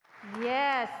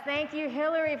Thank you,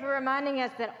 Hillary, for reminding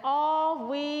us that all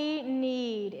we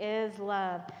need is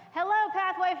love. Hello,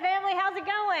 Pathway family. How's it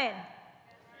going?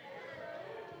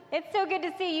 It's so good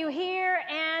to see you here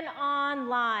and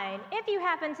online. If you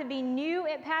happen to be new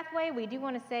at Pathway, we do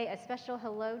want to say a special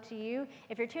hello to you.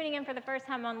 If you're tuning in for the first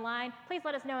time online, please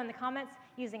let us know in the comments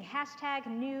using hashtag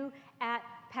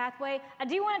 #NewAtPathway. I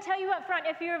do want to tell you up front,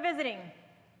 if you're visiting,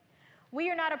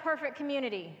 we are not a perfect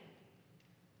community.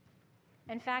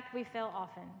 In fact, we fail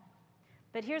often.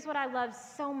 But here's what I love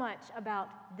so much about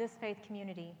this faith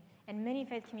community and many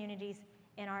faith communities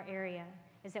in our area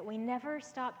is that we never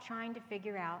stop trying to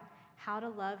figure out how to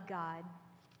love God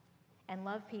and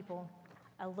love people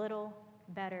a little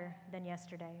better than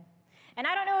yesterday. And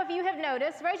I don't know if you have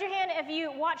noticed, raise your hand if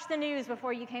you watched the news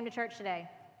before you came to church today.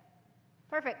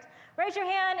 Perfect. Raise your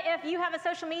hand if you have a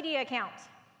social media account.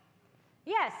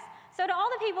 Yes. So to all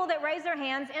the people that raise their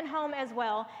hands in home as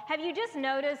well, have you just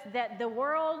noticed that the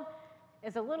world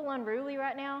is a little unruly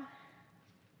right now?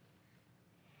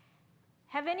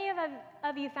 Have any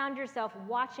of you found yourself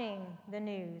watching the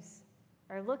news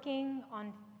or looking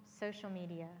on social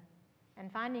media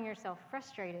and finding yourself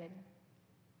frustrated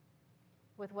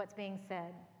with what's being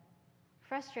said,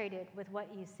 frustrated with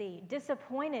what you see,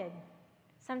 disappointed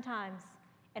sometimes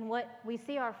in what we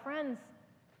see our friends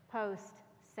post,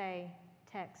 say,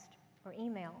 text, or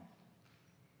email?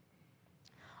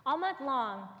 All month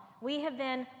long, we have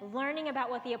been learning about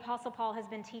what the Apostle Paul has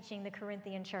been teaching the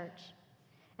Corinthian church.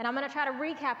 And I'm going to try to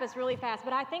recap this really fast,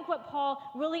 but I think what Paul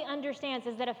really understands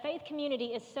is that a faith community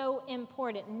is so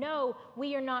important. No,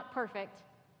 we are not perfect.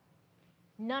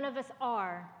 None of us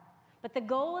are. But the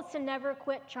goal is to never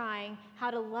quit trying how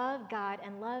to love God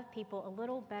and love people a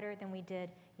little better than we did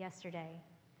yesterday.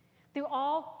 Through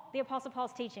all the Apostle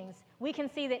Paul's teachings, we can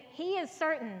see that he is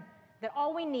certain that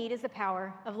all we need is the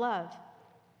power of love.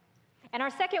 And our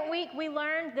second week, we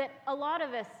learned that a lot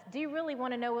of us do really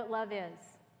want to know what love is.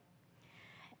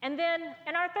 And then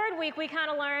in our third week, we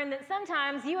kind of learned that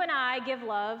sometimes you and I give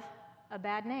love a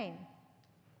bad name.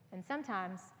 And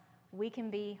sometimes we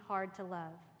can be hard to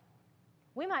love.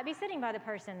 We might be sitting by the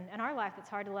person in our life that's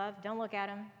hard to love. Don't look at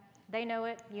them. They know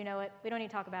it. You know it. We don't need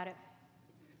to talk about it.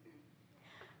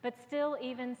 But still,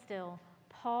 even still,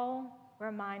 Paul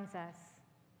reminds us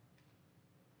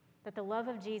that the love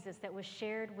of Jesus that was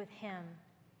shared with him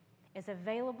is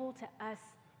available to us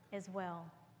as well,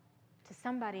 to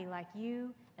somebody like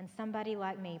you and somebody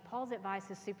like me. Paul's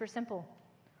advice is super simple.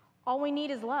 All we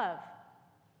need is love.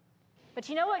 But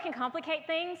you know what can complicate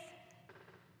things?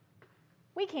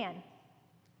 We can.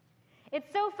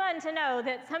 It's so fun to know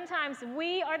that sometimes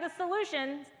we are the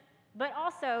solutions, but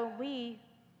also we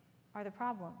are the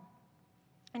problem.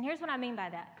 And here's what I mean by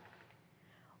that.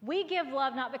 We give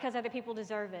love not because other people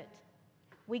deserve it.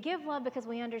 We give love because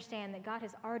we understand that God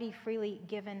has already freely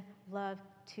given love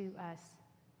to us.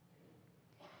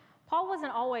 Paul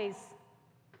wasn't always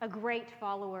a great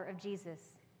follower of Jesus.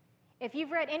 If you've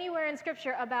read anywhere in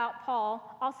Scripture about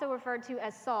Paul, also referred to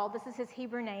as Saul, this is his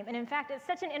Hebrew name. And in fact, it's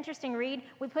such an interesting read.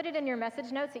 We put it in your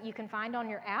message notes that you can find on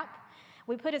your app.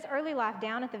 We put his early life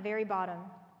down at the very bottom.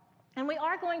 And we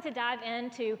are going to dive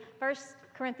into 1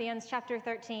 Corinthians chapter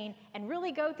 13 and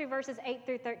really go through verses 8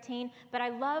 through 13. But I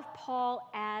love Paul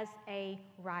as a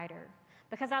writer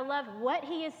because I love what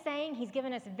he is saying. He's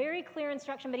given us very clear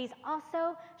instruction, but he's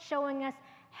also showing us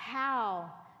how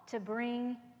to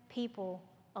bring people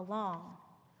along.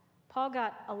 Paul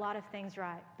got a lot of things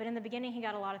right, but in the beginning he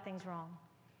got a lot of things wrong.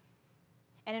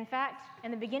 And in fact,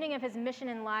 in the beginning of his mission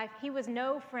in life, he was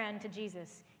no friend to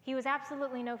Jesus. He was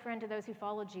absolutely no friend to those who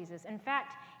followed Jesus. In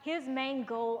fact, his main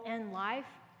goal in life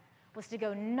was to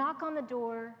go knock on the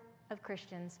door of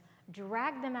Christians,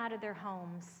 drag them out of their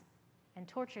homes, and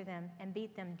torture them and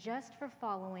beat them just for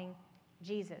following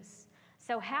Jesus.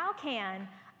 So how can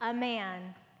a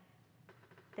man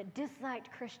that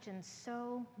disliked Christians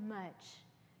so much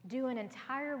do an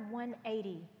entire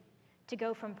 180 to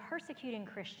go from persecuting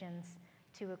Christians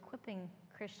to equipping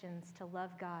Christians to love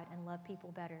God and love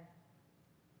people better?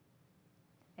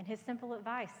 And his simple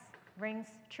advice rings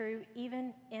true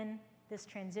even in this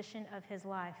transition of his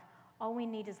life. All we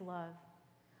need is love.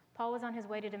 Paul was on his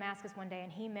way to Damascus one day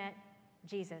and he met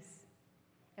Jesus.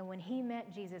 And when he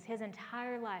met Jesus, his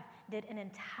entire life did an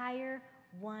entire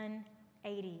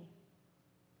 180.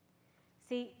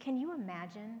 See, can you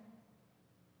imagine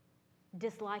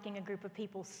disliking a group of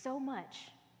people so much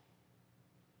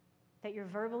that you're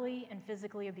verbally and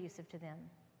physically abusive to them?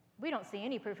 We don't see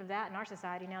any proof of that in our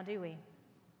society now, do we?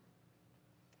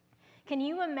 Can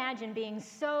you imagine being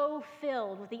so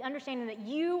filled with the understanding that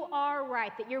you are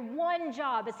right, that your one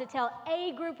job is to tell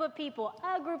a group of people,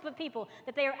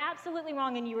 that they are absolutely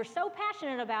wrong, and you were so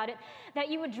passionate about it that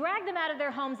you would drag them out of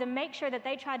their homes and make sure that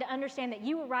they tried to understand that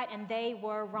you were right and they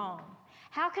were wrong?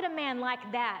 How could a man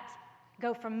like that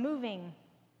go from moving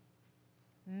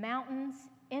mountains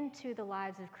into the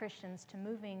lives of Christians to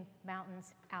moving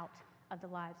mountains out of the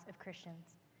lives of Christians?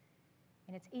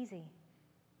 And it's easy.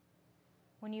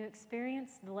 When you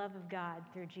experience the love of God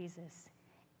through Jesus,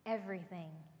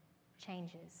 everything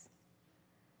changes.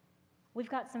 We've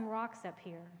got some rocks up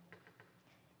here.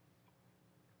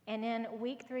 And in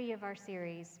week 3 of our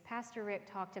series, Pastor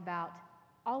Rick talked about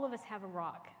all of us have a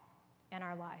rock in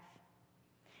our life.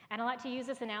 And I like to use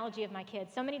this analogy of my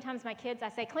kids. So many times my kids, I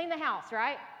say, clean the house,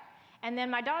 right? And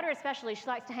then my daughter especially, she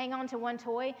likes to hang on to one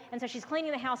toy, and so she's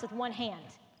cleaning the house with one hand.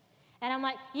 And I'm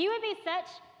like, you would be such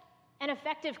an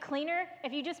effective cleaner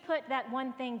if you just put that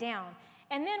one thing down.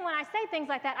 And then when I say things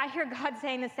like that, I hear God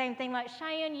saying the same thing, like,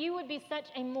 Cheyenne, you would be such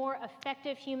a more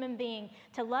effective human being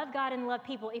to love God and love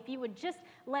people if you would just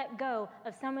let go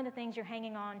of some of the things you're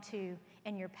hanging on to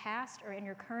in your past or in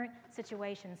your current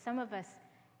situation. Some of us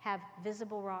have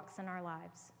visible rocks in our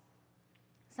lives.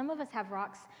 Some of us have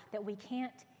rocks that we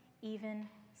can't even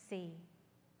see.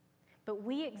 But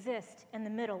we exist in the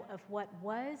middle of what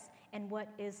was and what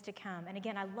is to come. And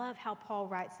again, I love how Paul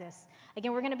writes this.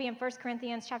 Again, we're going to be in 1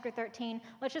 Corinthians chapter 13.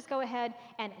 Let's just go ahead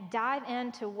and dive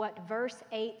into what verse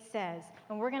 8 says.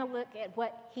 And we're going to look at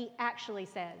what he actually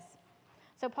says.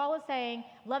 So Paul is saying,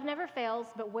 love never fails,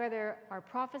 but where there are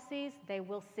prophecies, they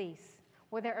will cease.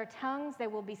 Where there are tongues, they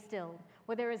will be stilled.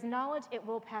 Where there is knowledge, it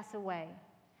will pass away.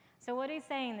 So what he's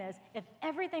saying is, if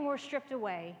everything were stripped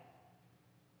away,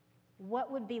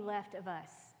 what would be left of us?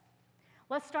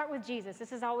 Let's start with Jesus.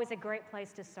 This is always a great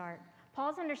place to start.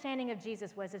 Paul's understanding of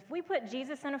Jesus was if we put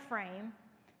Jesus in a frame,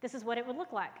 this is what it would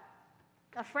look like.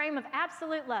 A frame of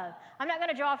absolute love. I'm not going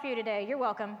to draw for you today. You're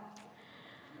welcome.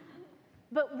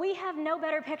 But we have no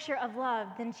better picture of love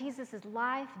than Jesus'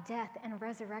 life, death, and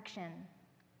resurrection.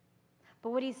 But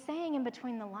what he's saying in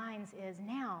between the lines is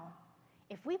now,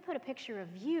 if we put a picture of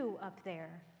you up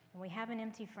there and we have an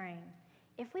empty frame,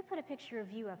 if we put a picture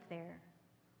of you up there,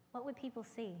 what would people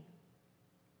see?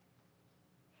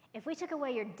 If we took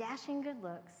away your dashing good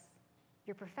looks,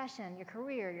 your profession, your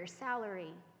career, your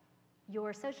salary,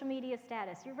 your social media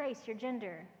status, your race, your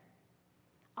gender,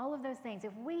 all of those things,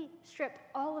 if we stripped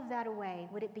all of that away,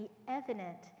 would it be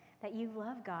evident that you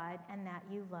love God and that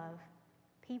you love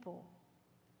people?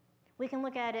 We can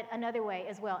look at it another way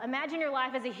as well. Imagine your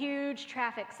life as a huge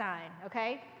traffic sign,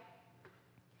 okay?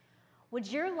 Would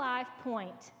your life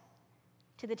point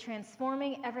to the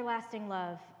transforming, everlasting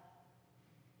love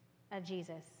of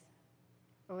Jesus?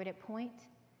 Or would it point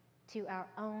to our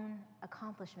own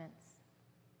accomplishments?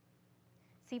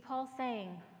 See, Paul's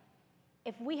saying,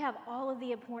 if we have all of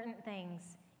the important things,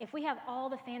 if we have all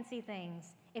the fancy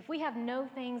things, if we have no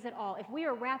things at all, if we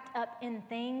are wrapped up in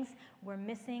things, we're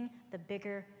missing the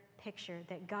bigger picture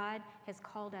that God has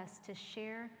called us to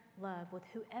share love with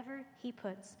whoever he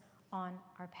puts on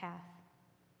our path.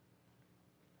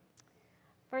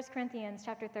 1 Corinthians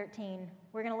chapter 13,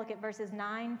 we're going to look at verses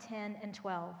 9, 10, and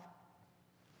 12.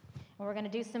 And we're going to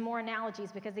do some more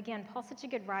analogies because, again, Paul's such a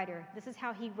good writer. This is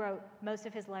how he wrote most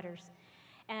of his letters.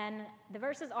 And the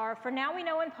verses are, for now we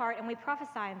know in part and we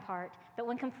prophesy in part, but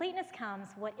when completeness comes,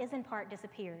 what is in part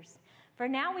disappears. For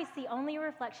now we see only a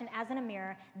reflection as in a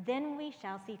mirror, then we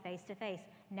shall see face to face.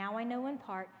 Now I know in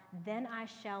part, then I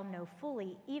shall know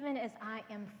fully, even as I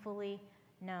am fully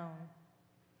known.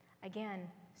 Again,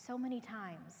 so many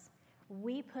times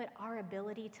we put our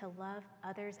ability to love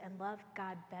others and love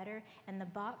God better in the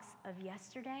box of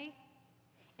yesterday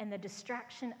and the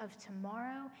distraction of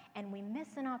tomorrow, and we miss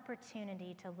an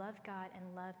opportunity to love God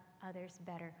and love others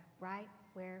better right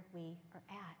where we are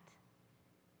at.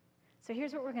 So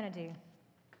here's what we're going to do.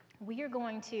 We are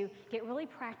going to get really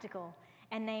practical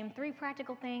and name 3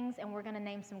 practical things, and we're going to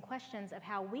name some questions of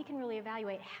how we can really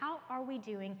evaluate how are we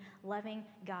doing loving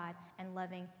God and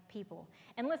loving people.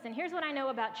 And listen, here's what I know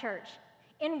about church.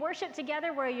 In worship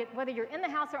together, whether you're in the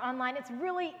house or online, it's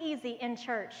really easy in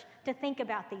church to think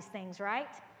about these things, right?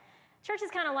 Church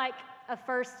is kind of like a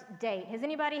first date. Has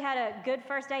anybody had a good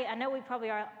first date? I know we probably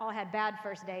all had bad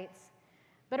first dates.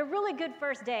 But a really good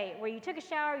first date where you took a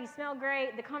shower, you smelled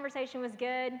great, the conversation was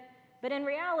good, but in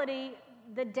reality,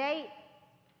 the date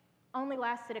only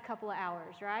lasted a couple of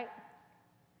hours, right?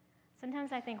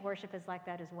 Sometimes I think worship is like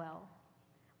that as well.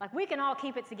 Like we can all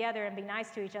keep it together and be nice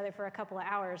to each other for a couple of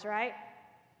hours, right?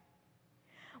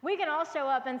 We can all show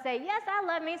up and say, yes, I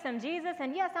love me some Jesus,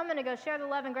 and yes, I'm going to go share the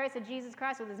love and grace of Jesus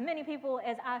Christ with as many people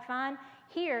as I find.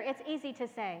 Here, it's easy to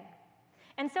say.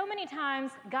 And so many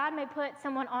times, God may put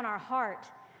someone on our heart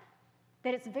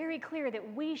that it's very clear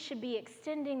that we should be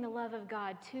extending the love of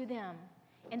God to them.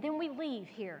 And then we leave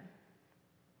here.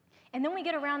 And then we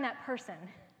get around that person.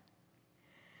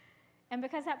 And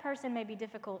because that person may be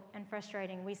difficult and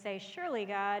frustrating, we say, surely,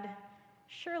 God,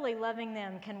 surely loving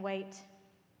them can wait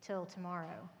till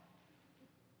tomorrow.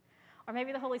 Or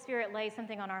maybe the Holy Spirit lays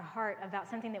something on our heart about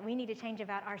something that we need to change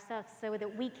about ourselves so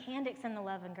that we can extend the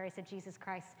love and grace of Jesus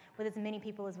Christ with as many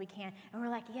people as we can. And we're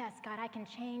like, yes, God, I can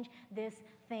change this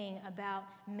thing about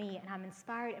me, and I'm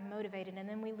inspired and motivated, and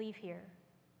then we leave here.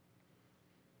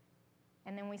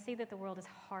 And then we see that the world is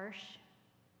harsh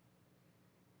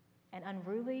and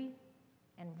unruly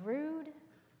and rude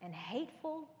and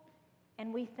hateful,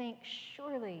 and we think,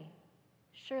 surely,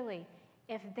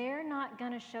 if they're not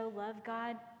going to show love,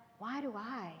 God, why do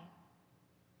I?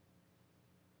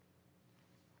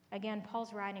 Again,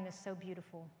 Paul's writing is so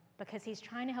beautiful because he's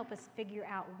trying to help us figure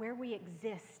out where we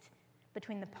exist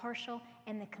between the partial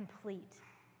and the complete.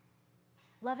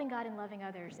 Loving God and loving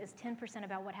others is 10%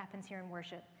 about what happens here in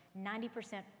worship,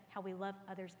 90% how we love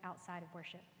others outside of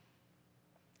worship.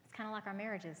 It's kind of like our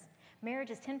marriages.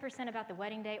 Marriage is 10% about the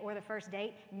wedding day or the first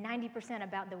date, 90%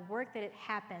 about the work that it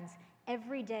happens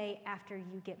every day after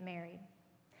you get married.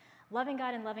 Loving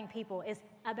God and loving people is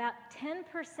about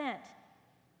 10%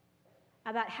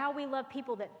 about how we love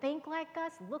people that think like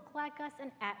us, look like us, and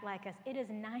act like us. It is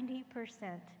 90%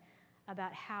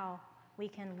 about how we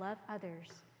can love others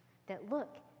that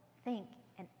look, think,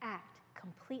 and act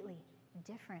completely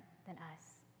different than us.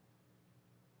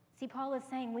 See, Paul is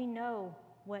saying we know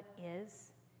what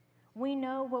is. We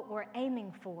know what we're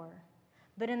aiming for.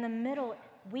 But in the middle,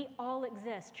 we all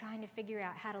exist trying to figure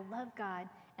out how to love God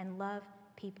and love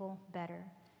people better.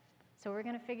 So we're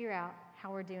going to figure out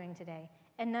how we're doing today.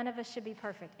 And none of us should be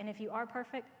perfect. And if you are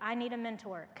perfect, I need a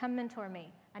mentor. Come mentor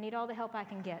me. I need all the help I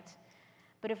can get.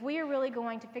 But if we are really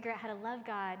going to figure out how to love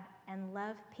God and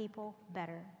love people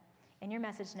better, in your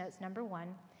message notes, number 1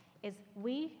 is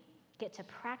we get to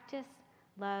practice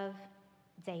love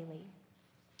daily.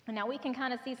 And now we can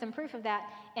kind of see some proof of that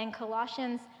in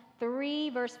Colossians 3,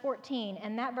 verse 14.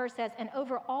 And that verse says, and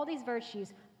over all these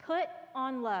virtues, put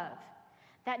on love.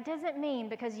 That doesn't mean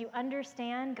because you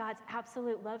understand God's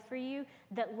absolute love for you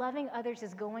that loving others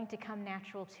is going to come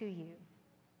natural to you.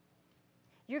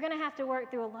 You're going to have to work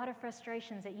through a lot of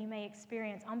frustrations that you may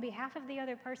experience on behalf of the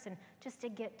other person just to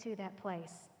get to that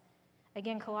place.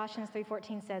 Again, Colossians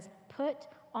 3:14 says, put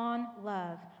on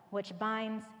love, which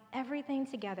binds everything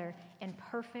together in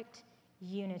perfect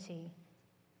unity.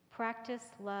 Practice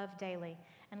love daily.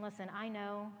 And listen, I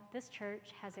know this church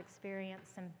has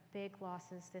experienced some big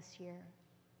losses this year.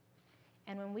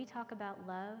 And when we talk about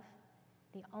love,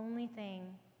 the only thing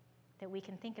that we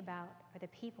can think about are the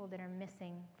people that are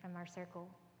missing from our circle,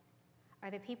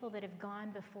 are the people that have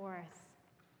gone before us.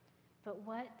 But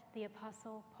what the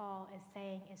Apostle Paul is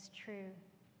saying is true,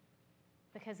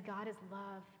 because God is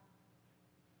love,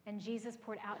 and Jesus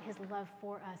poured out his love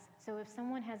for us. So if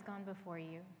someone has gone before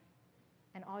you,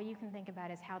 and all you can think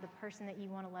about is how the person that you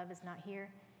want to love is not here,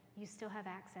 you still have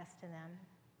access to them.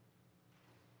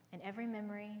 And every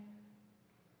memory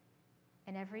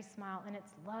and every smile, and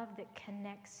it's love that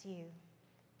connects you.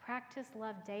 Practice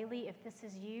love daily. If this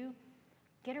is you,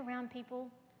 get around people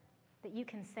that you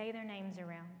can say their names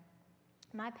around.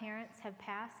 My parents have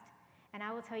passed, and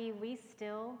I will tell you, we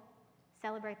still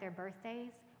celebrate their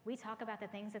birthdays. We talk about the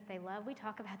things that they love. We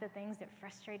talk about the things that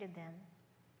frustrated them.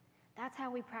 That's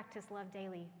how we practice love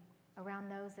daily around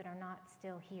those that are not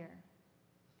still here.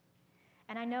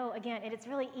 And I know, again, it's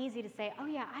really easy to say, oh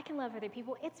yeah, I can love other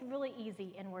people. It's really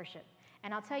easy in worship.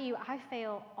 And I'll tell you, I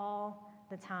fail all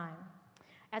the time.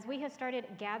 As we have started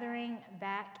gathering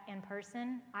back in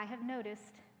person, I have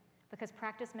noticed, because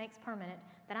practice makes permanent,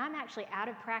 that I'm actually out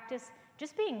of practice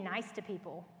just being nice to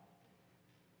people.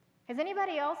 Has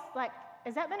anybody else,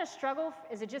 has that been a struggle?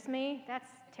 Is it just me? That's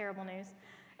terrible news.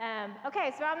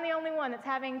 Okay, so I'm the only one that's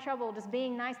having trouble just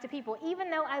being nice to people, even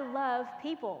though I love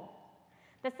people.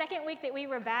 The second week that we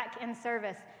were back in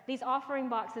service, these offering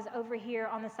boxes over here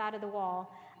on the side of the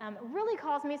wall really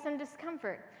caused me some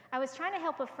discomfort. I was trying to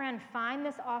help a friend find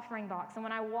this offering box, and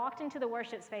when I walked into the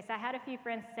worship space, I had a few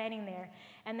friends standing there,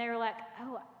 and they were like,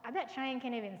 oh, I bet Cheyenne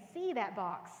can't even see that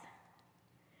box.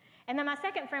 And then my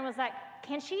second friend was like,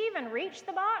 can she even reach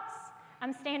the box?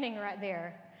 I'm standing right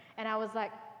there. And I was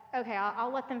like, okay,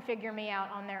 I'll let them figure me out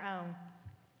on their own.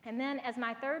 And then as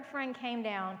my third friend came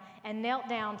down and knelt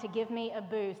down to give me a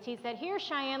boost, he said, here,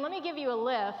 Cheyenne, let me give you a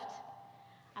lift.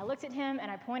 I looked at him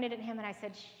and I pointed at him and I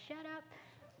said, "Shut up."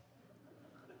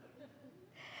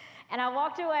 And I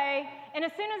walked away, and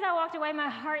as soon as I walked away, my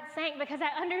heart sank because I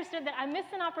understood that I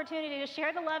missed an opportunity to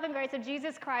share the love and grace of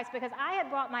Jesus Christ because I had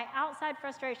brought my outside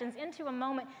frustrations into a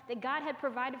moment that God had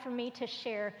provided for me to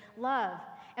share love.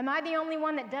 Am I the only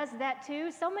one that does that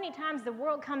too? So many times the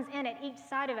world comes in at each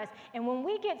side of us, and when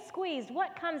we get squeezed,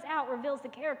 what comes out reveals the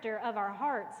character of our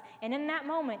hearts. And in that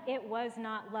moment, it was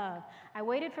not love. I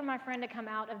waited for my friend to come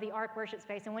out of the Ark worship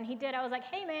space, and when he did, I was like,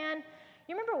 "Hey man,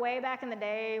 you remember way back in the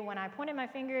day when I pointed my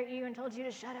finger at you and told you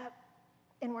to shut up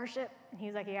in worship?" And he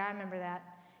was like, "Yeah, I remember that."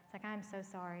 It's like, "I'm so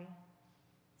sorry."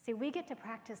 See, we get to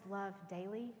practice love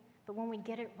daily, but when we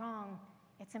get it wrong,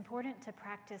 it's important to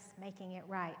practice making it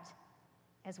right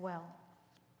as well.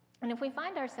 And if we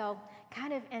find ourselves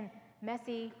kind of in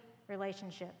messy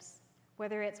relationships,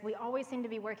 whether it's we always seem to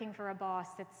be working for a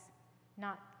boss that's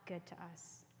not good to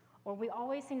us, or we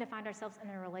always seem to find ourselves in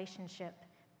a relationship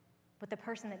with the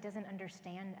person that doesn't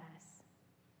understand us.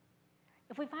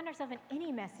 If we find ourselves in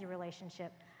any messy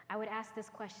relationship, I would ask this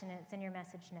question, and it's in your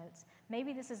message notes.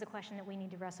 Maybe this is a question that we need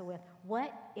to wrestle with.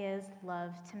 What is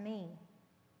love to me?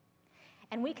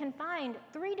 And we can find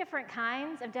 3 different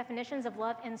kinds of definitions of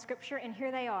love in Scripture, and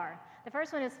here they are. The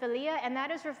first one is philia, and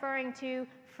that is referring to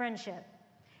friendship.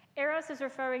 Eros is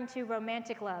referring to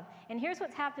romantic love. And here's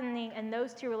what's happening in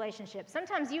those 2 relationships.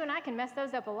 Sometimes you and I can mess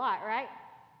those up a lot, right?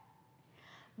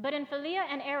 But in philia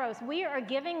and eros, we are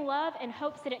giving love in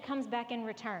hopes that it comes back in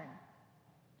return.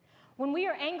 When we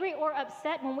are angry or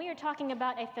upset, when we are talking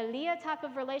about a philia type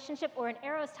of relationship or an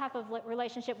eros type of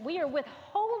relationship, we are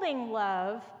withholding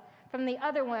love from the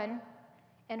other one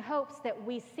in hopes that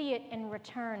we see it in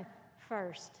return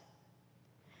first.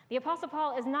 The Apostle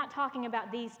Paul is not talking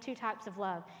about these 2 types of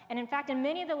love. And in fact, in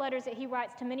many of the letters that he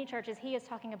writes to many churches, he is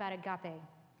talking about agape.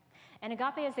 And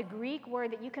agape is a Greek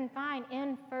word that you can find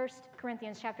in 1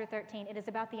 Corinthians chapter 13. It is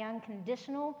about the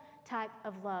unconditional type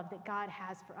of love that God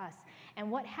has for us.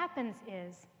 And what happens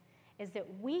is that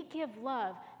we give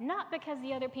love not because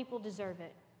the other people deserve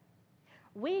it.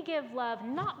 We give love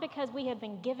not because we have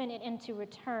been given it into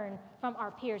return from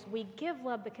our peers. We give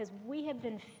love because we have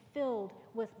been filled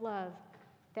with love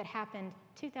that happened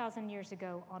 2,000 years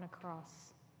ago on a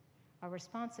cross. Our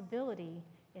responsibility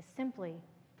is simply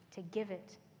to give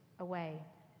it away.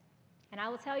 And I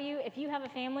will tell you, if you have a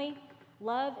family,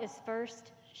 love is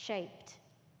first shaped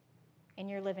in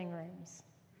your living rooms.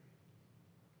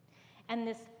 And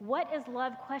this "what is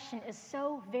love" question is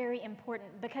so very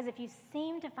important because if you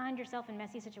seem to find yourself in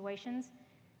messy situations,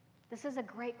 this is a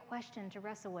great question to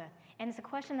wrestle with. And it's a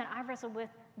question that I've wrestled with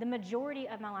the majority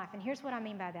of my life. And here's what I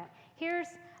mean by that. Here's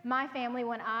my family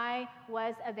when I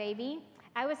was a baby.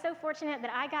 I was so fortunate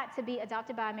that I got to be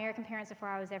adopted by American parents before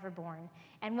I was ever born.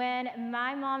 And when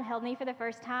my mom held me for the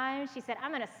first time, she said,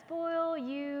 "I'm going to spoil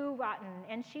you rotten."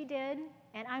 And she did,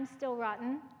 and I'm still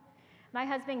rotten. My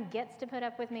husband gets to put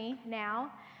up with me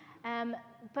now.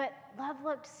 But love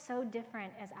looked so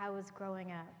different as I was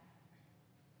growing up.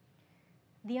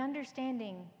 The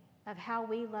understanding of how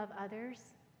we love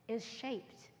others is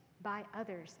shaped by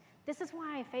others. This is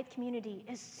why a faith community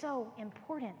is so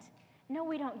important. No,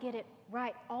 we don't get it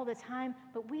right all the time,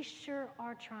 but we sure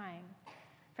are trying.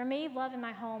 For me, love in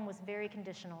my home was very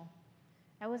conditional.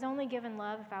 I was only given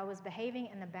love if I was behaving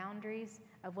in the boundaries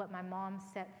of what my mom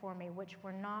set for me, which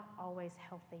were not always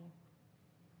healthy.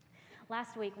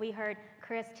 Last week, we heard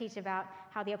Chris teach about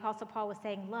how the Apostle Paul was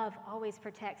saying love always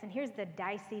protects. And here's the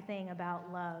dicey thing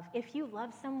about love. If you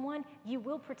love someone, you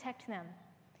will protect them,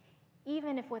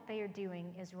 even if what they are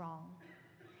doing is wrong.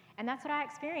 And that's what I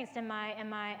experienced in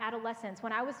my adolescence.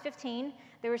 When I was 15,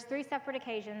 there was 3 separate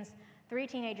occasions, 3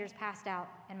 teenagers passed out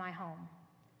in my home,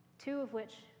 2 of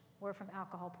which were from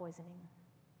alcohol poisoning.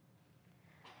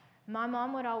 My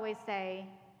mom would always say,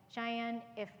 "Cheyenne,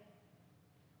 if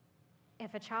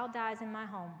a child dies in my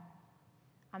home,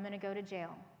 I'm going to go to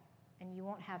jail, and you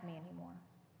won't have me anymore."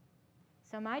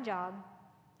 So my job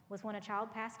was when a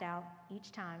child passed out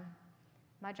each time,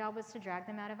 my job was to drag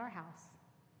them out of our house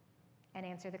and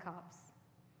answer the cops.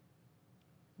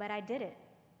 But I did it.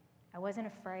 I wasn't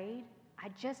afraid. I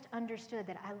just understood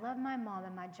that I love my mom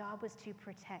and my job was to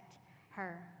protect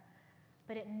her.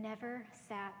 But it never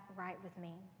sat right with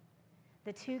me.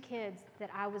 The 2 kids that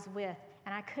I was with,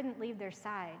 and I couldn't leave their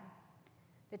side.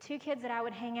 The 2 kids that I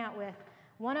would hang out with,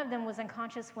 one of them was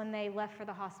unconscious when they left for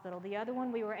the hospital. The other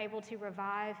one we were able to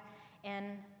revive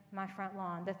in my front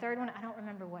lawn. The 3rd one, I don't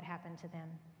remember what happened to them.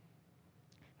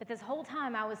 But this whole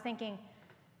time I was thinking,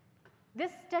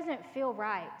 this doesn't feel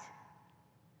right.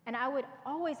 And I would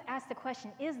always ask the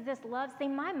question, is this love? See,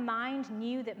 my mind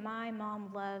knew that my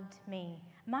mom loved me.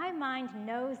 My mind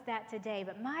knows that today,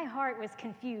 but my heart was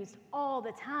confused all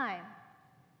the time.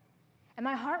 And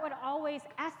my heart would always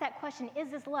ask that question, is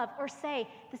this love? Or say,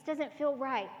 this doesn't feel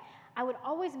right. I would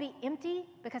always be empty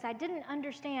because I didn't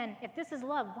understand, if this is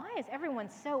love, why is everyone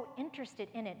so interested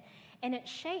in it? And it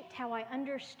shaped how I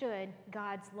understood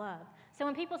God's love. So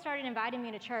when people started inviting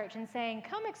me to church and saying,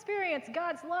 come experience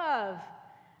God's love,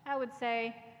 I would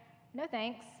say, no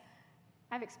thanks.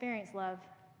 I've experienced love,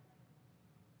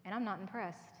 and I'm not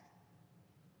impressed.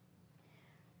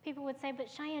 People would say,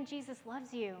 but Cheyenne, Jesus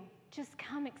loves you. Just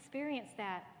come experience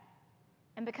that.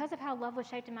 And because of how love was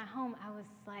shaped in my home, I was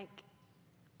like,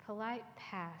 polite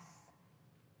pass.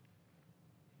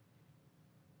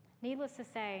 Needless to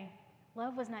say,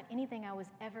 love was not anything I was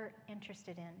ever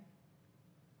interested in.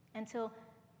 Until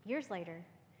years later,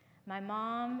 my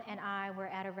mom and I were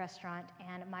at a restaurant,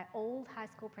 and my old high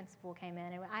school principal came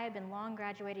in. And I had been long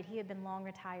graduated, he had been long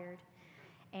retired.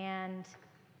 And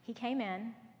he came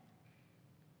in,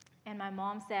 and my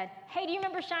mom said, hey, do you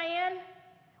remember Cheyenne?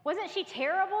 Wasn't she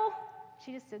terrible?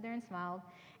 She just stood there and smiled.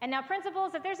 And now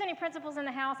principals, if there's any principals in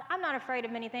the house, I'm not afraid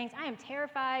of many things. I am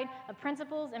terrified of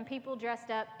principals and people dressed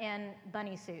up in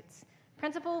bunny suits.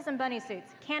 Principals and bunny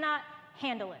suits, cannot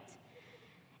handle it.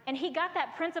 And he got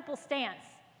that principal stance,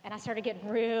 and I started getting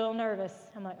real nervous.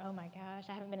 I'm like, oh my gosh,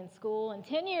 I haven't been in school in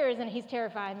 10 years, and he's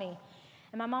terrifying me.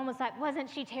 And my mom was like, wasn't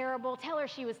she terrible? Tell her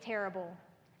she was terrible.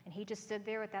 And he just stood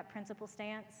there with that principal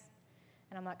stance.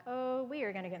 And I'm like, oh, we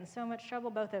are going to get in so much trouble,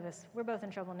 both of us. We're both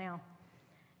in trouble now.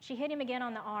 She hit him again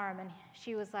on the arm, and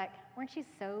she was like, weren't you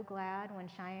so glad when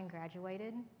Cheyenne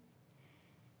graduated?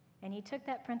 And he took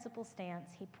that principal stance.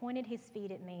 He pointed his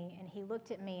feet at me, and he looked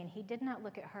at me, and he did not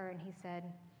look at her, and he said,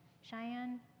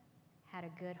 Cheyenne had a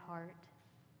good heart,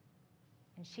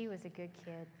 and she was a good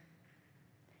kid.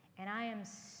 And I am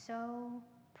so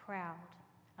proud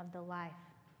of the life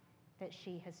that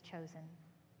she has chosen.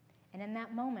 And in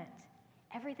that moment,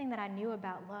 everything that I knew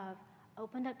about love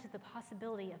opened up to the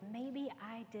possibility of maybe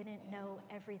I didn't know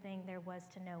everything there was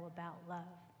to know about love.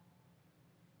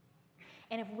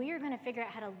 And if we are going to figure out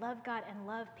how to love God and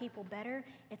love people better,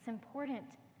 it's important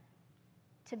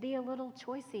to be a little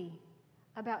choicey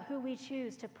about who we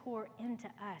choose to pour into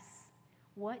us.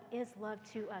 What is love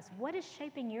to us? What is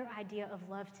shaping your idea of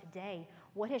love today?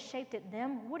 What has shaped it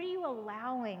them? What are you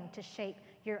allowing to shape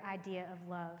your idea of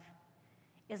love?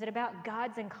 Is it about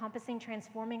God's encompassing,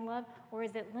 transforming love, or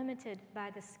is it limited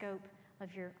by the scope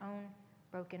of your own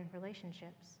broken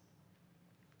relationships?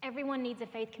 Everyone needs a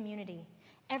faith community.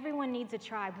 Everyone needs a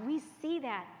tribe. We see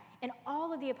that in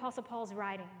all of the Apostle Paul's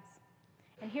writings.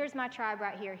 And here's my tribe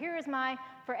right here. Here is my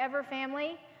forever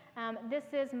family. This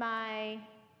is my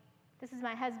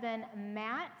husband,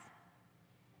 Matt.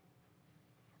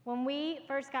 When we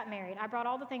first got married, I brought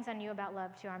all the things I knew about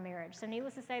love to our marriage. So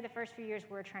needless to say, the first few years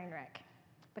were a train wreck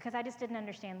because I just didn't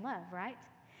understand love, right?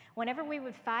 Whenever we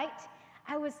would fight,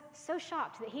 I was so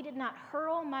shocked that he did not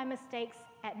hurl my mistakes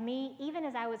at me, even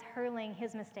as I was hurling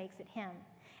his mistakes at him.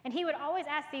 And he would always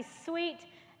ask these sweet,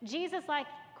 Jesus-like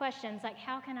questions like,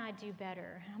 how can I do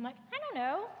better? And I'm like, I don't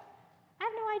know. I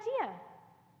have no idea.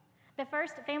 The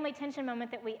first family tension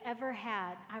moment that we ever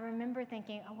had, I remember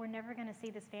thinking, oh, we're never going to see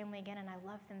this family again, and I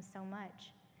love them so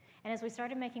much. And as we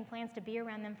started making plans to be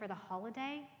around them for the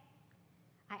holiday,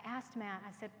 I asked Matt,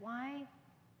 I said, why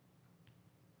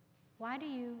do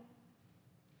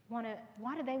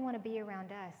they want to be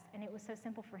around us? And it was so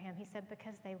simple for him. He said,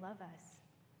 because they love us.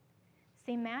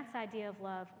 See, Matt's idea of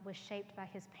love was shaped by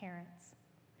his parents.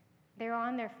 They're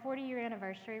on their 40-year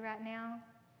anniversary right now.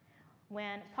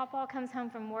 When Papa comes home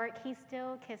from work, he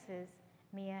still kisses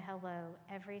Mia hello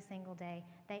every single day.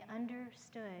 They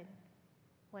understood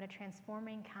what a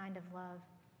transforming kind of love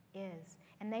is.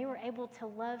 And they were able to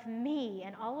love me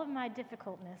and all of my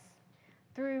difficultness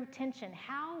through tension.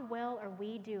 How well are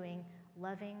we doing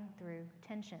loving through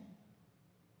tension?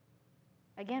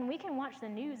 Again, we can watch the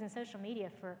news and social media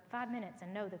for 5 minutes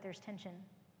and know that there's tension.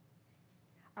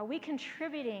 Are we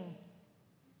contributing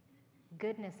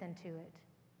goodness into it?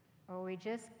 Or are we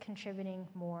just contributing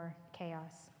more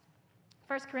chaos?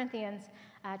 1 Corinthians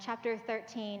chapter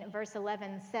 13, verse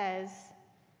 11 says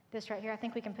this right here. I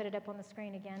think we can put it up on the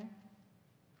screen again.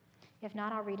 If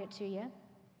not, I'll read it to you.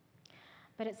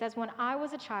 But it says, when I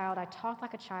was a child, I talked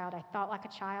like a child, I thought like a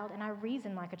child, and I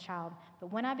reasoned like a child.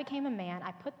 But when I became a man,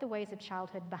 I put the ways of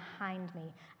childhood behind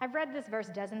me. I've read this verse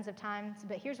dozens of times,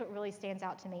 but here's what really stands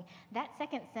out to me. That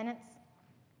second sentence,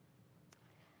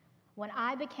 when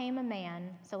I became a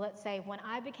man, so let's say when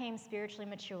I became spiritually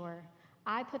mature,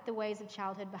 I put the ways of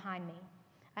childhood behind me.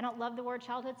 I don't love the word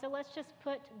childhood, so let's just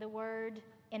put the word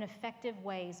ineffective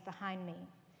ways behind me.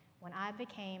 When I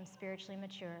became spiritually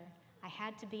mature, I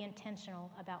had to be intentional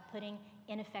about putting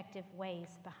ineffective ways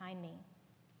behind me.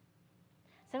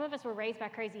 Some of us were raised by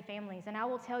crazy families, and I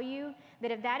will tell you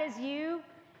that if that is you,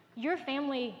 your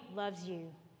family loves you.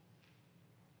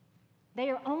 They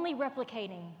are only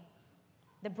replicating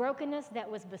the brokenness that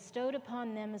was bestowed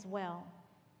upon them as well.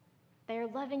 They are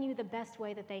loving you the best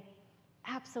way that they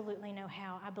absolutely know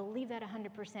how. I believe that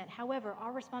 100%. However,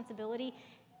 our responsibility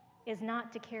is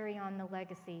not to carry on the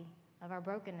legacy of our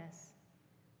brokenness,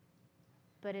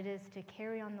 but it is to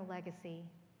carry on the legacy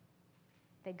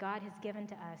that God has given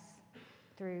to us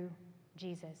through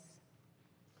Jesus.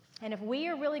 And if we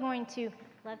are really going to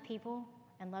love people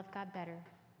and love God better,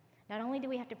 not only do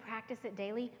we have to practice it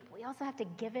daily, but we also have to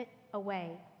give it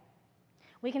away.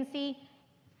 We can see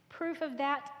proof of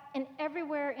that in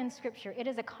everywhere in Scripture. It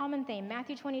is a common theme.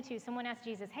 Matthew 22, someone asked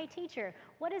Jesus, "Hey, teacher,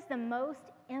 what is the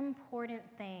most important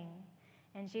thing?"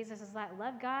 And Jesus is like,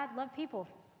 love God, love people.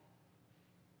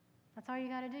 That's all you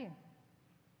got to do.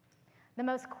 The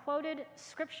most quoted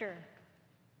Scripture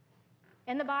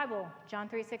in the Bible, John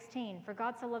 3:16, "For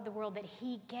God so loved the world that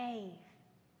he gave."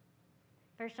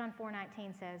 1 John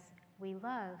 4:19 says, "We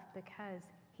love because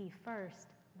he first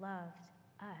loved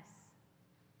us."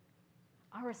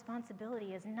 Our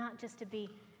responsibility is not just to be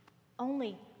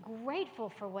only grateful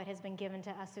for what has been given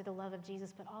to us through the love of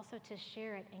Jesus, but also to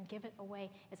share it and give it away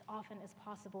as often as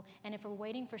possible. And if we're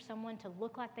waiting for someone to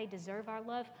look like they deserve our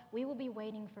love, we will be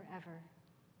waiting forever.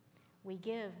 We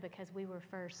give because we were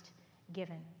first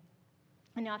given.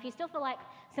 And now, if you still feel like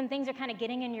some things are kind of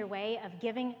getting in your way of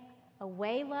giving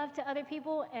away love to other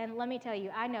people, and let me tell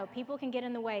you, I know people can get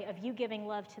in the way of you giving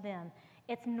love to them.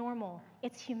 It's normal.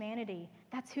 It's humanity.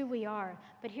 That's who we are.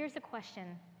 But here's a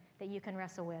question that you can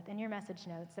wrestle with. In your message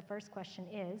notes, the first question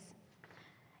is,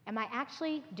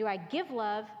 do I give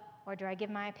love or do I give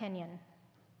my opinion?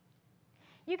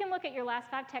 You can look at your last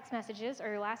 5 text messages or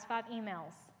your last 5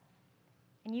 emails,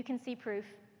 and you can see proof.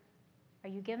 Are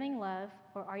you giving love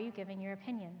or are you giving your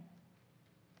opinion?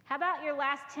 How about your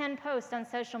last 10 posts on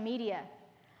social media?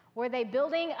 Were they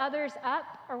building others up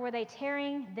or were they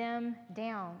tearing them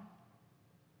down?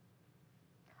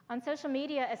 On social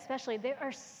media especially, there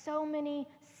are so many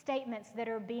statements that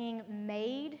are being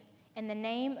made in the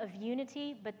name of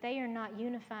unity, but they are not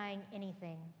unifying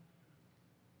anything.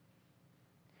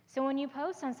 So when you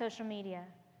post on social media,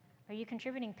 are you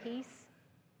contributing peace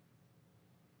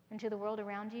into the world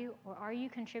around you, or are you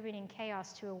contributing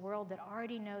chaos to a world that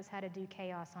already knows how to do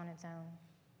chaos on its own?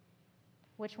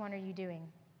 Which one are you doing?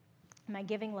 Am I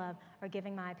giving love or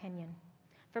giving my opinion?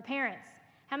 For parents,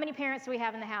 how many parents do we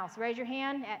have in the house? Raise your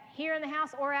hand here in the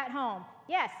house or at home.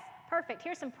 Yes, perfect.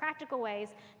 Here's some practical ways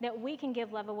that we can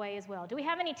give love away as well. Do we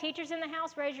have any teachers in the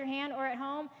house? Raise your hand or at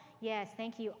home. Yes,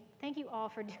 thank you. Thank you all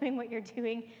for doing what you're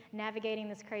doing, navigating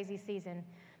this crazy season.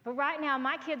 But right now,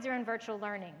 my kids are in virtual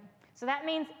learning. So that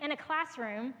means in a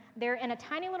classroom, they're in a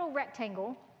tiny little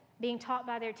rectangle being taught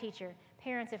by their teacher.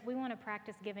 Parents, if we want to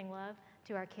practice giving love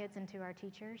to our kids and to our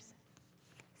teachers,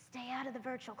 stay out of the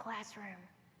virtual classroom.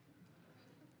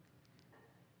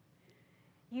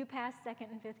 You pass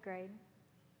 2nd and 5th grade.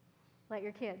 Let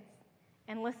your kids.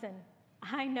 And listen,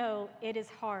 I know it is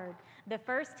hard. The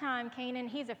first time Canaan,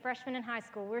 he's a freshman in high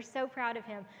school. We're so proud of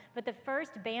him. But the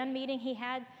first band meeting he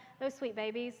had, those sweet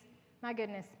babies, my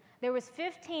goodness, there was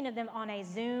 15 of them on a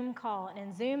Zoom call.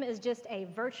 And Zoom is just a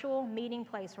virtual meeting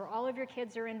place where all of your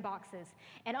kids are in boxes.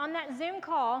 And on that Zoom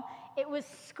call, it was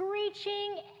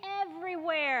screeching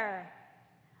everywhere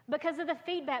because of the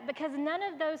feedback, because none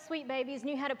of those sweet babies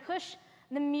knew how to push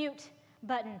the mute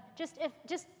button. If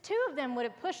just 2 of them would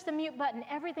have pushed the mute button,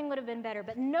 everything would have been better.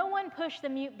 But no one pushed the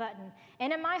mute button.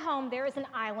 And in my home, there is an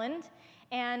island.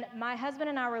 And my husband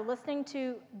and I were listening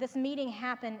to this meeting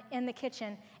happen in the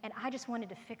kitchen, and I just wanted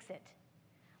to fix it.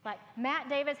 Like, Matt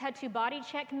Davis had to body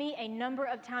check me a number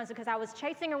of times because I was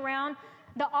chasing around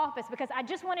the office because I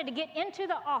just wanted to get into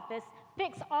the office,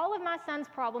 fix all of my son's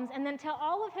problems, and then tell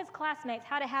all of his classmates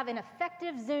how to have an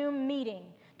effective Zoom meeting.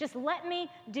 Just let me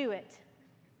do it.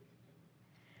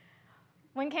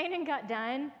 When Canaan got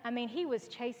done, he was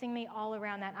chasing me all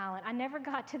around that island. I never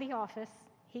got to the office.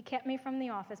 He kept me from the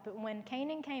office. But when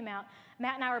Canaan came out,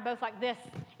 Matt and I were both like this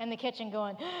in the kitchen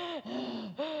going,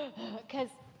 because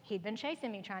he'd been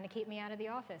chasing me, trying to keep me out of the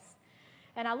office.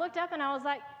 And I looked up and I was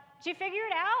like, "Did you figure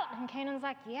it out?" And Canaan's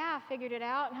like, "Yeah, I figured it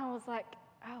out." And I was like,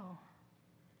 oh.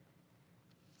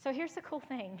 So here's the cool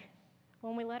thing.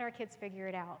 When we let our kids figure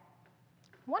it out,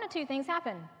 1 of 2 things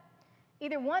happen.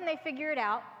 Either 1, they figure it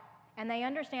out, and they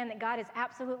understand that God has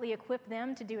absolutely equipped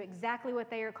them to do exactly what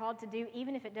they are called to do,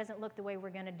 even if it doesn't look the way we're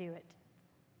going to do it.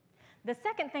 The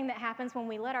second thing that happens when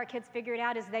we let our kids figure it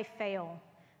out is they fail.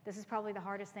 This is probably the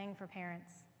hardest thing for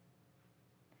parents.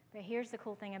 But here's the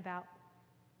cool thing about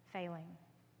failing.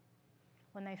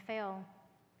 When they fail,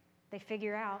 they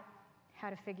figure out how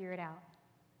to figure it out.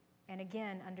 And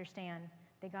again, understand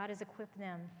that God has equipped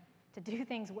them to do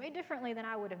things way differently than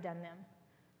I would have done them,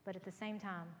 but at the same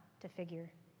time, to figure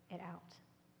it out.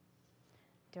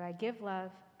 Do I give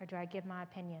love or do I give my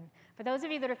opinion? For those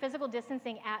of you that are physical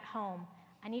distancing at home,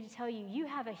 I need to tell you, you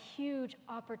have a huge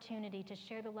opportunity to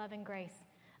share the love and grace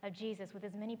of Jesus with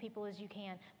as many people as you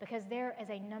can, because there is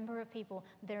a number of people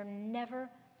that are never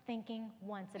thinking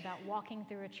once about walking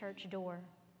through a church door.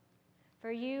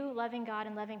 For you, loving God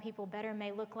and loving people better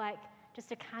may look like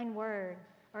just a kind word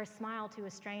or a smile to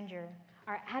a stranger.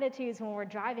 Our attitudes when we're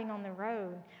driving on the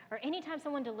road, or anytime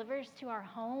someone delivers to our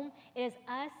home, it is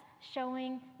us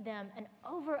showing them an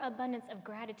overabundance of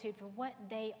gratitude for what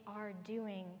they are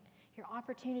doing. Your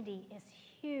opportunity is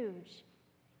huge,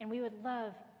 and we would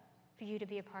love for you to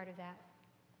be a part of that.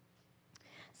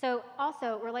 So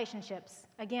also, relationships.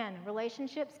 Again,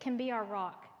 relationships can be our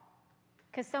rock,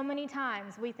 because so many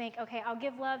times we think, okay, I'll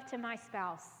give love to my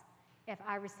spouse if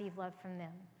I receive love from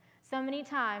them. So many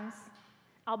times,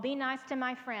 I'll be nice to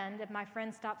my friend if my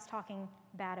friend stops talking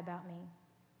bad about me.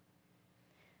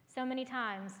 So many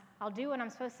times, I'll do what I'm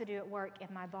supposed to do at work if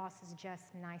my boss is just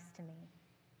nice to me.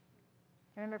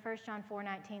 Remember, 1 John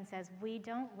 4:19 says, we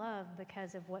don't love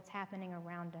because of what's happening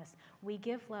around us. We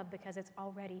give love because it's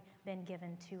already been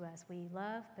given to us. We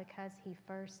love because he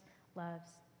first loves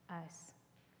us.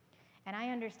 And I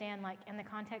understand, like, in the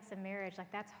context of marriage,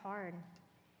 like, that's hard.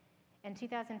 In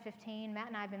 2015, Matt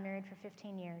and I have been married for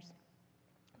 15 years.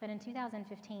 But in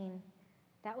 2015,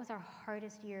 that was our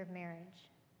hardest year of marriage.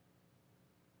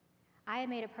 I had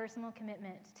made a personal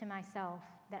commitment to myself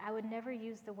that I would never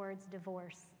use the words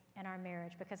divorce in our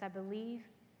marriage, because I believe,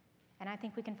 and I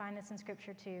think we can find this in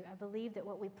Scripture too, I believe that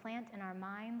what we plant in our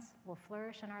minds will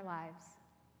flourish in our lives.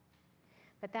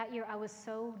 But that year I was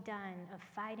so done of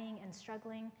fighting and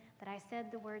struggling that I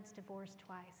said the words divorce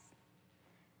twice.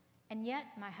 And yet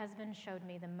my husband showed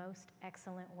me the most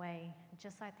excellent way,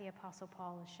 just like the Apostle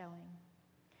Paul is showing.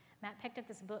 Matt picked up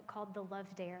this book called The Love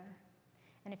Dare.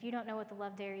 And if you don't know what the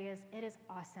Love Dare is, it is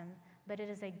awesome. But it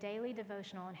is a daily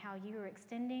devotional on how you are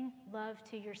extending love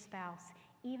to your spouse,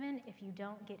 even if you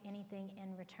don't get anything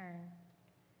in return.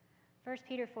 1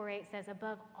 Peter 4:8 says,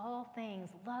 above all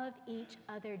things, love each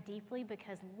other deeply,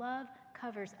 because love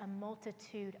covers a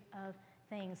multitude of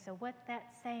things. So what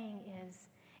that's saying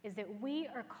is that we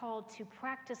are called to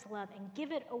practice love and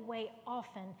give it away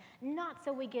often, not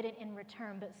so we get it in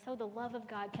return, but so the love of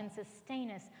God can sustain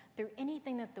us through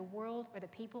anything that the world or the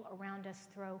people around us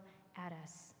throw at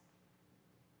us.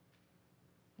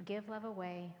 Give love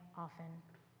away often.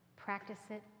 Practice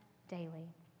it daily.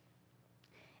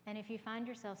 And if you find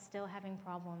yourself still having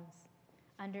problems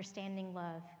understanding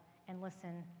love, and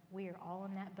listen, we are all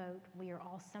in that boat. We are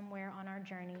all somewhere on our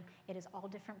journey. It is all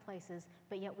different places,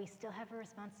 but yet we still have a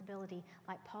responsibility,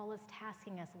 like Paul is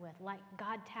tasking us with, like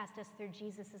God tasked us through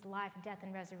Jesus' life, death,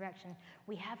 and resurrection.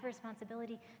 We have a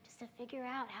responsibility just to figure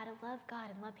out how to love God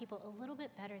and love people a little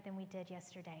bit better than we did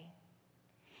yesterday.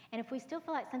 And if we still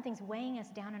feel like something's weighing us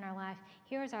down in our life,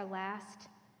 here is our last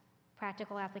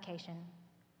practical application.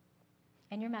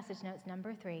 In your message notes,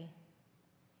 number 3,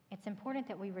 it's important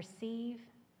that we receive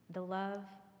the love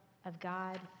of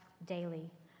God daily.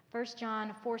 1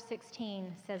 John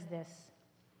 4:16 says this,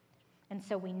 and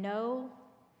so we know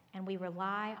and we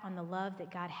rely on the love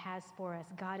that God has for us.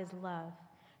 God is love.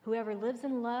 Whoever lives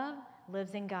in love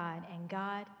lives in God, and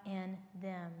God in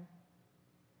them.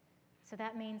 So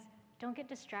that means don't get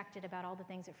distracted about all the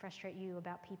things that frustrate you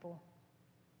about people.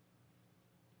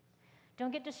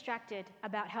 Don't get distracted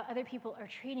about how other people are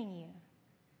treating you,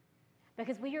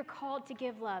 because we are called to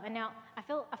give love. And now, I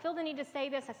feel the need to say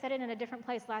this. I said it in a different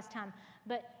place last time.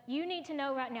 But you need to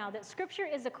know right now that Scripture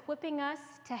is equipping us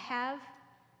to have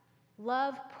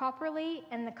love properly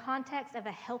in the context of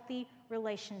a healthy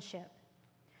relationship.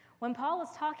 When Paul is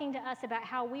talking to us about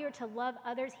how we are to love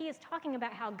others, he is talking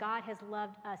about how God has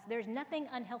loved us. There's nothing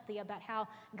unhealthy about how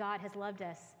God has loved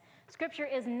us. Scripture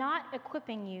is not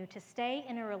equipping you to stay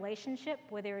in a relationship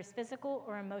where there is physical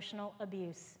or emotional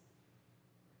abuse.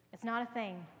 It's not a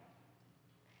thing.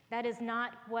 That is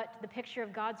not what the picture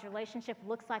of God's relationship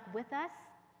looks like with us,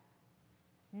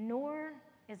 nor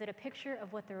is it a picture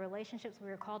of what the relationships we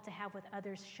are called to have with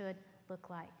others should look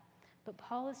like. But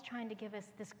Paul is trying to give us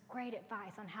this great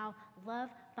advice on how love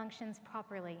functions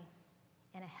properly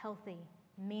in a healthy,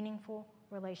 meaningful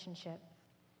relationship.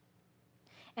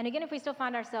 And again, if we still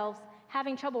find ourselves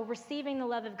having trouble receiving the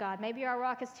love of God, maybe our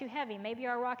rock is too heavy, maybe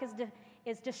our rock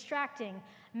is distracting,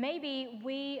 maybe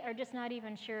we are just not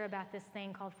even sure about this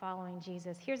thing called following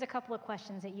Jesus. Here's a couple of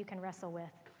questions that you can wrestle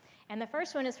with. And the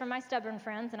first one is from my stubborn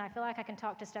friends, and I feel like I can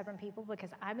talk to stubborn people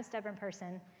because I'm a stubborn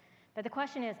person. But the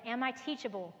question is, am I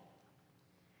teachable?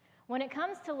 When it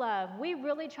comes to love, we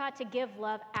really try to give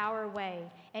love our way.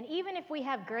 And even if we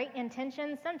have great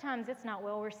intentions, sometimes it's not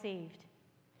well received.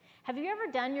 Have you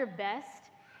ever done your best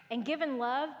and given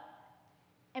love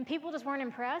and people just weren't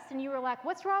impressed and you were like,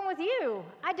 what's wrong with you?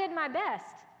 I did my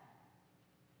best.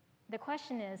 The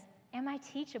question is, am I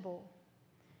teachable?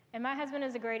 And my husband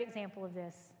is a great example of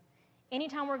this.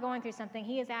 Anytime we're going through something,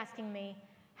 he is asking me,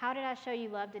 how did I show you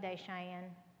love today, Cheyenne?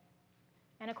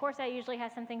 And of course, I usually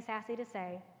have something sassy to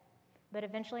say, but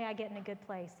eventually I get in a good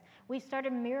place. We've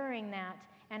started mirroring that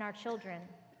in our children.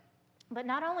 But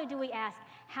not only do we ask,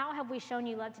 how have we shown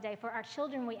you love today? For our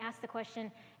children, we ask the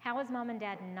question, how has mom and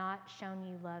dad not shown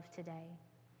you love today?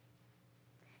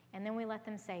 And then we let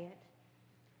them say it.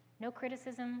 No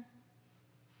criticism,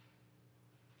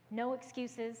 no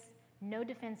excuses, no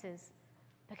defenses.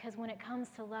 Because when it comes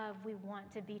to love, we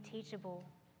want to be teachable.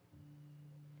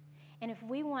 And if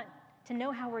we want to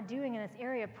know how we're doing in this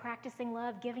area of practicing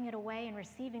love, giving it away, and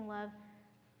receiving love,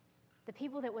 the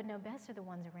people that would know best are the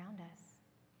ones around us.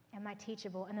 Am I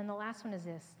teachable? And then the last one is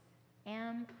this: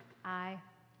 am I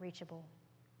reachable?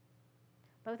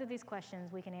 Both of these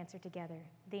questions we can answer together.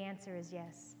 The answer is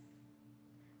yes.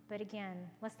 But again,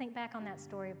 let's think back on that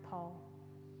story of Paul.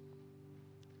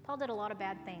 Paul did a lot of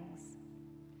bad things.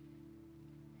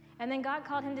 And then God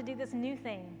called him to do this new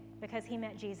thing because he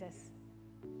met Jesus.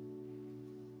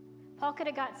 Paul could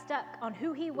have got stuck on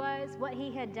who he was, what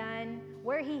he had done,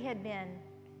 where he had been,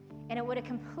 and it would have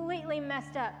completely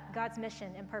messed up God's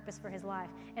mission and purpose for his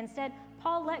life. Instead,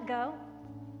 Paul let go,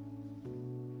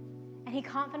 and he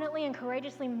confidently and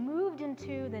courageously moved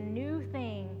into the new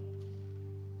thing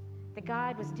that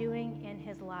God was doing in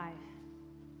his life.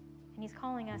 And he's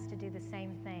calling us to do the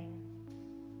same thing.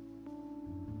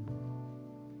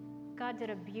 God did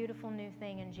a beautiful new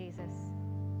thing in Jesus.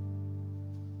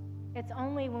 It's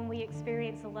only when we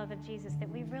experience the love of Jesus that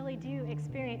we really do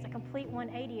experience a complete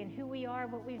 180 in who we are,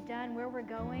 what we've done, where we're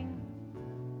going.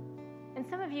 And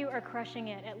some of you are crushing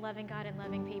it at loving God and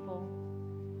loving people.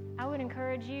 I would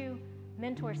encourage you,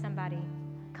 mentor somebody.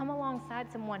 Come alongside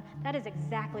someone. That is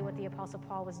exactly what the Apostle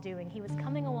Paul was doing. He was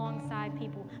coming alongside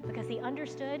people because he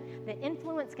understood that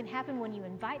influence can happen when you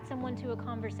invite someone to a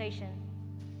conversation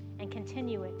and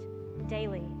continue it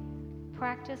daily.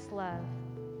 Practice love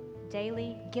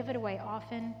daily. Give it away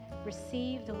often.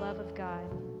 Receive the love of God.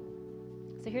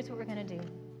 So here's what we're going to do.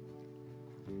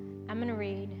 I'm going to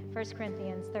read 1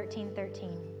 Corinthians 13:13.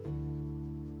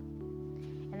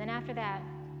 And then after that,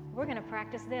 we're going to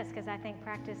practice this because I think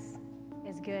practice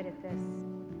is good at this.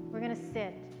 We're going to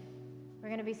sit. We're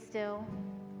going to be still.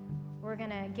 We're going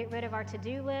to get rid of our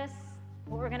to-do lists,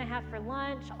 what we're going to have for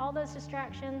lunch, all those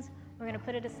distractions. We're going to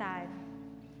put it aside.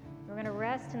 We're going to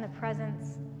rest in the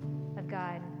presence of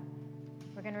God.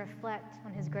 We're going to reflect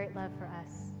on his great love for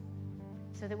us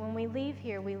so that when we leave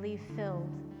here, we leave filled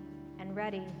and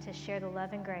ready to share the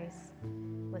love and grace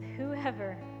with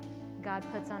whoever God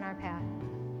puts on our path.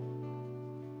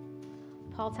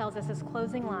 Paul tells us his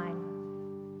closing line,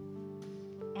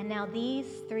 and now these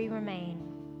three remain: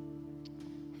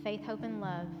 faith, hope, and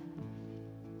love.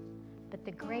 But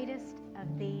the greatest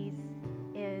of these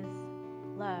is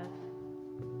love.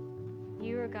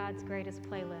 You are God's greatest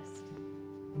playlist.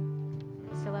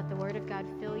 So let the Word of God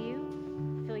fill you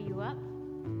up,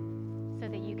 so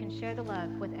that you can share the love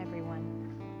with everyone.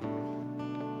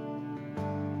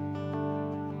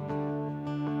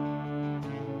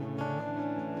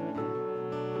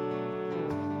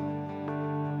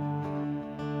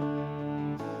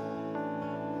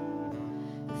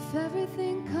 If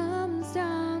everything comes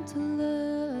down to love,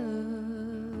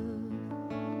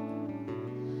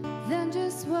 then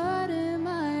just what am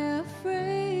I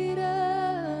afraid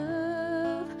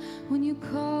of? When you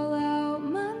call out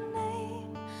my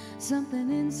name, something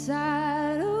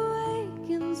inside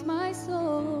awakens my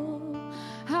soul.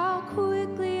 How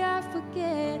quickly I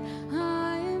forget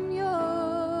I am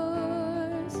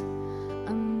yours.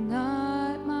 I'm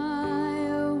not my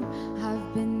own.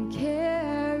 I've been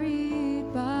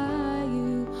carried by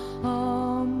you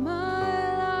all my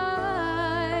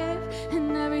life,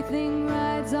 and everything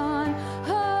rides on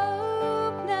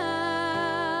hope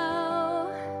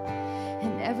now,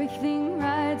 and everything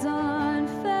rides on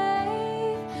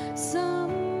faith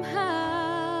somehow.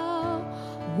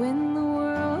 When the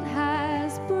world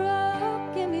has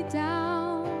broken me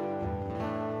down,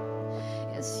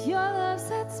 yes, your love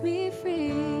sets me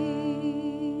free.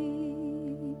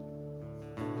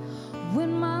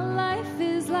 When my life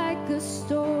is like a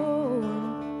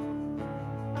storm,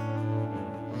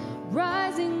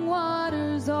 rising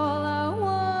waters all I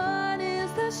want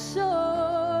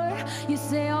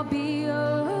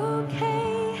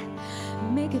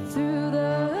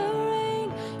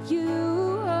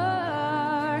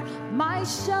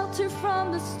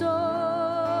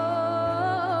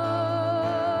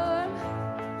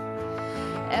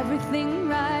Everything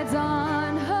rides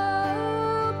on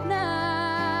hope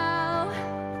now,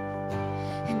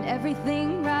 and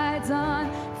everything rides on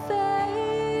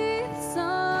faith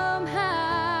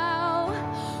somehow.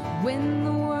 When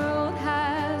the world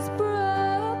has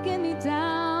broken me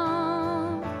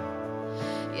down,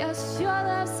 yes, your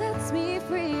love sets me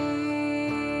free.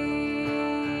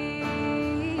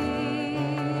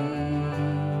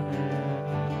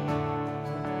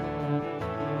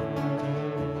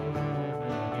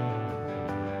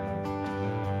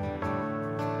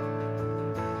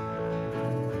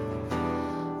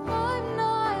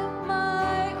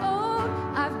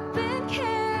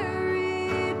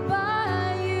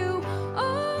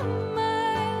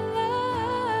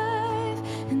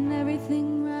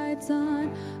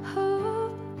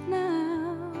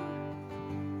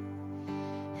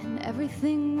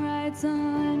 Everything rides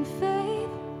on faith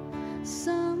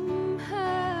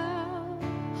somehow.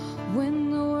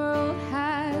 When the world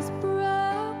has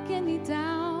broken me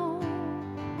down,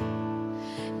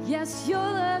 yes, your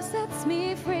love sets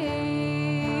me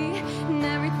free. And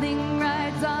everything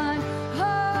rides on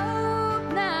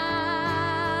hope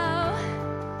now,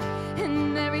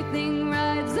 and everything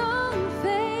rides on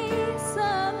faith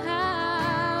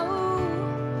somehow.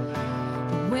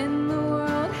 When the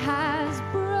world has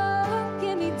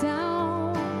broken me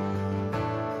down,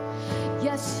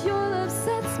 yes, your love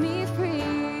sets me free.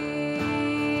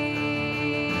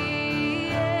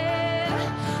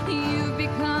 Yeah. You've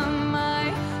become my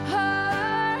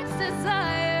heart's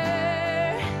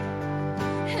desire,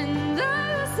 and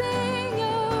I'll sing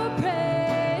your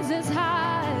praises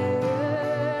higher,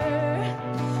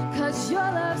 'cause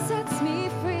your love sets me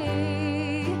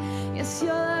free. Yes,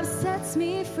 your love sets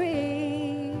me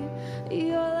free.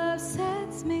 Your love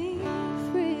sets me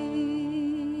free.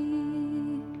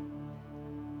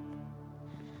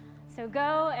 So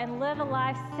go and live a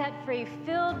life set free,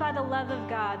 filled by the love of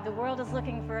God. The world is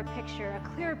looking for a picture, a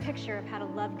clear picture of how to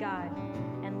love God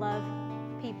and love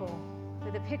people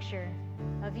with a picture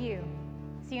of you.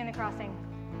 See you in the crossing.